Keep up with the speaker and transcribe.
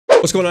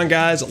What's going on,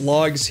 guys?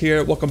 Logs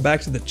here. Welcome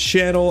back to the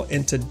channel,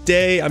 and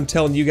today I'm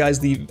telling you guys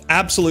the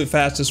absolute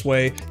fastest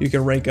way you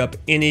can rank up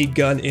any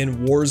gun in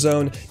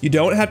Warzone. You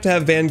don't have to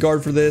have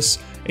Vanguard for this,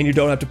 and you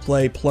don't have to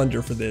play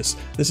Plunder for this.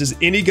 This is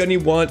any gun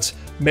you want.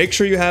 Make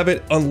sure you have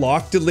it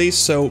unlocked at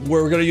least. So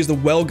we're going to use the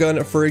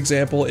Welgun, for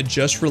example. It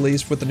just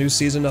released with the new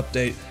season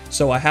update.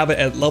 So I have it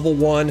at level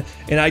 1,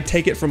 and I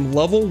take it from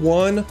level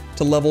 1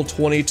 to level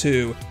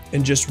 22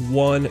 in just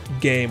one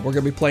game. We're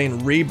going to be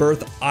playing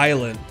Rebirth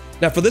Island.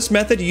 Now for this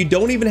method, you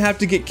don't even have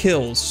to get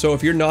kills. So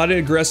if you're not an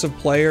aggressive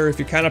player, if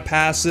you're kind of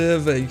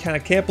passive, you kind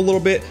of camp a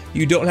little bit,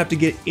 you don't have to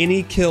get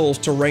any kills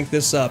to rank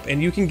this up, and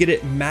you can get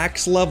it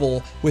max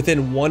level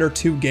within 1 or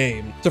 2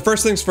 games. So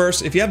first things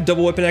first, if you have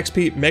double weapon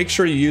XP, make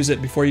sure you use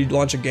it before you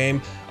launch a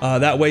game.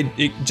 That way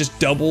it just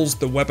doubles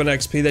the weapon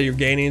XP that you're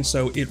gaining,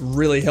 so it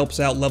really helps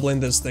out leveling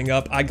this thing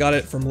up. I got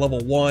it from level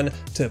 1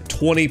 to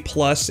 20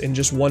 plus in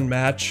just one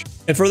match.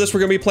 And for this, we're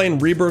gonna be playing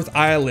Rebirth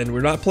Island.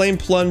 We're not playing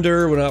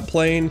Plunder, we're not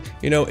playing,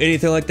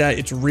 anything like that.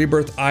 It's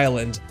Rebirth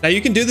Island. Now you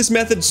can do this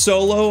method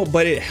solo,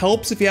 but it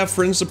helps if you have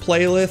friends to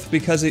play with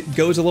because it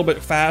goes a little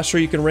bit faster.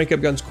 You can rank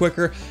up guns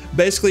quicker.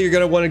 Basically, you're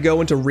gonna wanna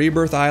go into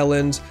Rebirth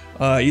Island,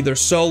 either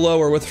solo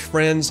or with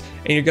friends,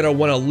 and you're gonna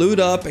wanna loot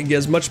up and get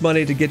as much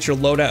money to get your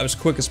loadout as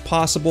quick as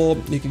possible.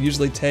 You can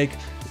usually take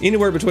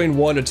anywhere between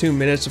 1 to 2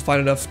 minutes to find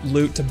enough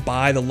loot to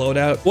buy the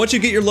loadout. Once you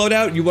get your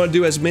loadout, you want to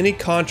do as many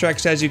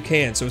contracts as you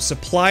can. So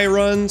supply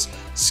runs,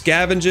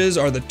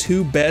 scavenges are the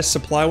 2 best.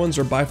 Supply ones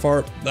are by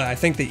far, I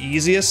think, the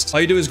easiest.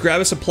 All you do is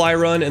grab a supply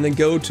run and then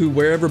go to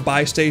wherever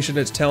buy station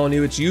it's telling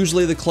you. It's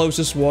usually the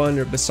closest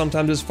one, but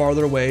sometimes it's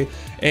farther away.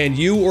 And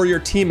you or your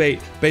teammate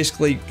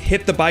basically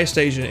hit the buy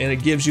station and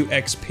it gives you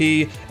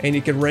XP, and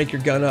you can rank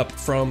your gun up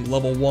from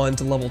level 1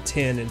 to level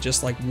 10 in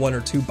just like 1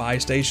 or 2 buy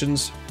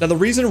stations. Now the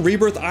reason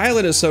Rebirth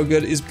Island is so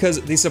good is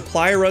because the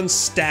supply runs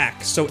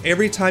stack. So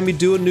every time you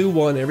do a new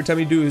one, every time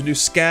you do a new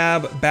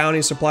scab,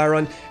 bounty, supply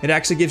run, it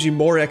actually gives you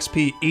more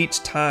XP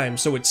each time.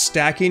 So it's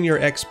stacking your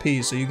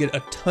XP, so you get a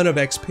ton of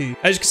XP.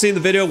 As you can see in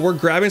the video, we're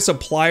grabbing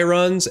supply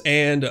runs,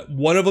 and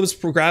one of them's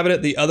grabbing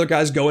it, the other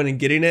guy's going and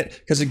getting it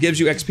because it gives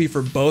you XP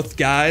for both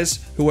guys.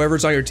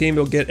 Whoever's on your team,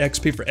 you'll get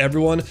XP for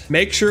everyone.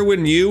 Make sure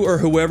when you or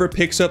whoever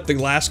picks up the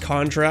last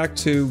contract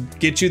to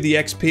get you the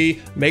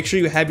XP, make sure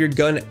you have your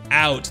gun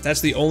out.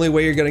 That's the only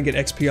way you're gonna get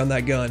XP on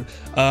that gun.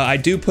 I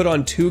do put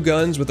on 2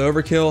 guns with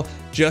overkill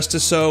just to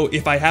so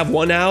if I have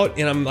one out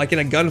and I'm like in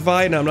a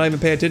gunfight and I'm not even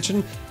paying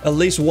attention, at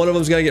least one of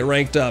them's gonna get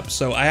ranked up.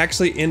 So I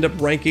actually end up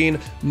ranking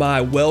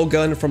my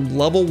Welgun from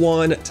level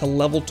 1 to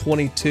level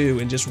 22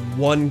 in just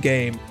one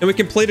game. And we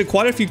completed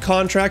quite a few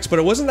contracts, but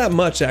it wasn't that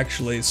much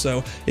actually.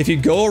 So if you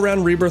go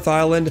around Rebirth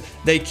Island,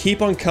 they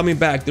keep on coming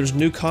back. There's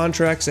new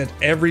contracts at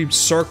every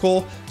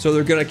circle, so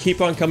they're gonna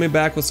keep on coming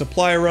back with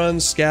supply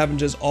runs,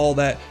 scavenges, all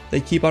that. They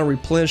keep on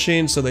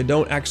replenishing, so they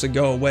don't actually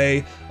go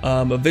away.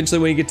 Eventually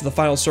when you get to the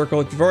final circle,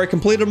 if you've already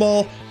completed them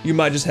all, you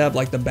might just have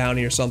like the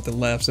bounty or something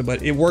left. So,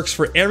 but it works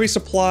for every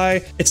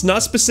supply. It's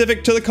not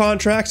specific to the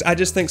contracts. I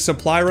just think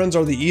supply runs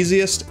are the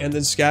easiest, and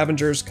then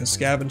scavengers, because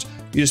scavenge,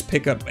 you just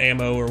pick up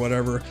ammo or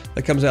whatever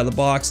that comes out of the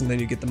box and then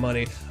you get the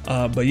money.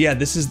 But yeah,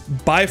 this is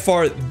by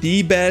far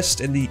the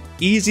best and the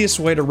easiest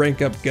way to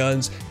rank up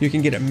guns. You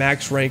can get it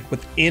max rank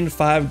within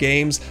 5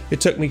 games. It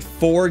took me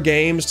 4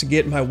 games to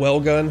get my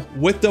Welgun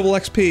with double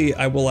XP,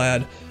 I will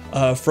add.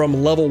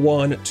 From level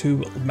 1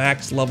 to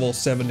max level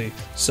 70.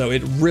 So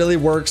it really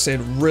works. It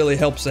really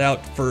helps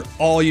out for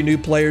all you new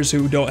players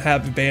who don't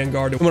have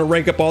Vanguard. I'm gonna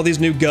rank up all these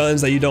new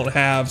guns that you don't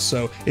have,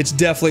 so it's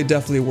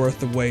definitely worth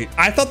the wait.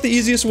 I thought the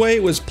easiest way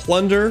was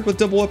Plunder with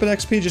double weapon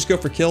XP, just go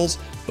for kills,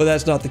 but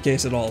that's not the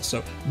case at all.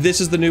 So this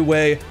is the new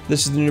way,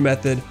 this is the new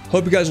method.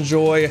 Hope you guys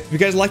enjoy. If you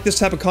guys like this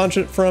type of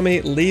content from me,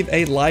 leave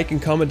a like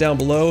and comment down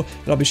below,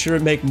 and I'll be sure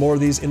to make more of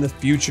these in the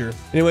future.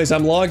 Anyways,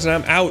 I'm Logs and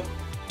I'm out.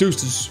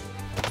 Deuces.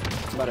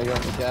 I'm about to go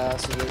in the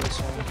gas and do this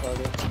one.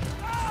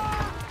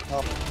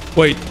 Oh.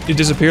 Wait, it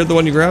disappeared, the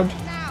one you grabbed?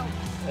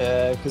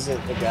 Yeah, because the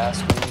gas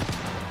one.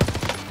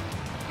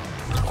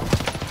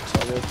 It's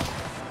all good.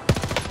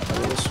 I'll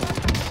do this one.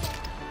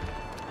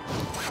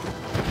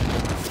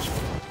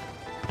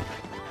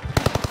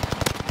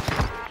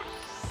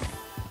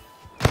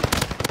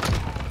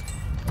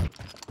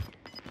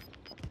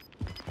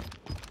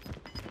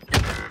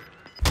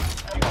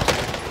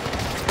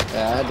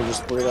 Yeah, I had to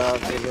just put it out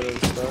for a bit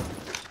of stuff.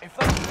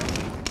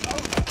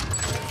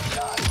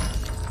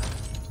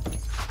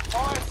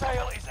 Fire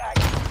sale is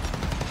active.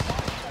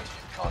 Fire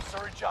station costs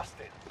are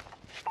adjusted.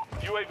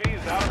 UAV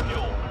is out of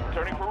fuel.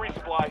 Turning for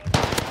resupply.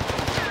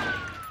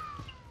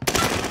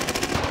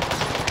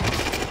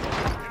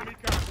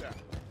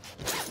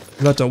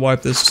 I'm about to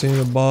wipe this scene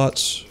of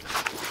bots.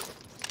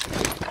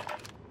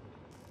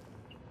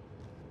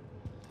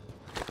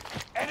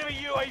 Enemy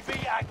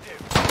UAV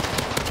active.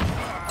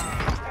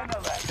 Stand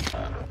alert.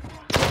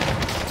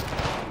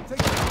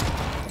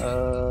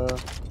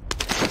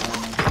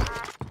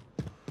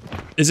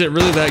 Is it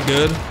really that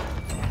good?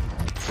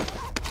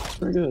 It's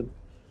pretty good.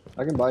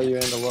 I can buy you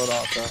in the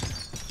loadout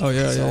though. Oh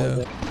yeah,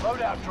 yeah.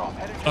 Loadout drop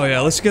headed. Oh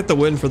yeah, let's get the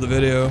win for the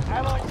video.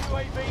 Allied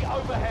UAV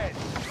overhead.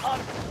 Hunt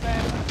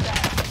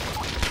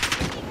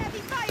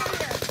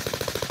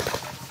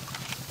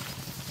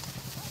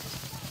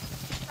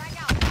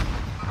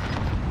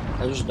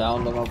I just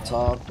downed him up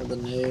top with a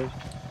nade.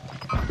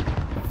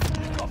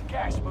 Got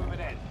gas moving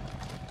in.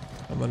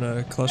 I'm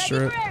gonna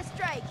cluster it.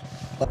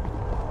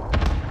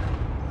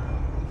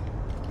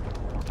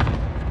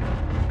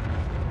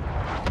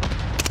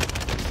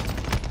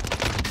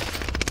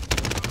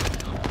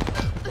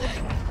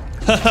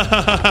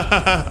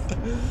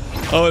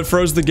 Oh, it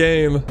froze the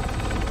game.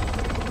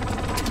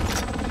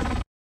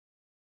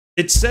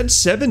 It said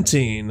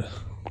 17,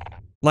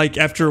 like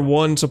after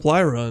one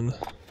supply run.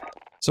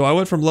 So I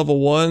went from level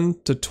 1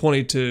 to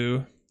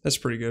 22. That's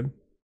pretty good.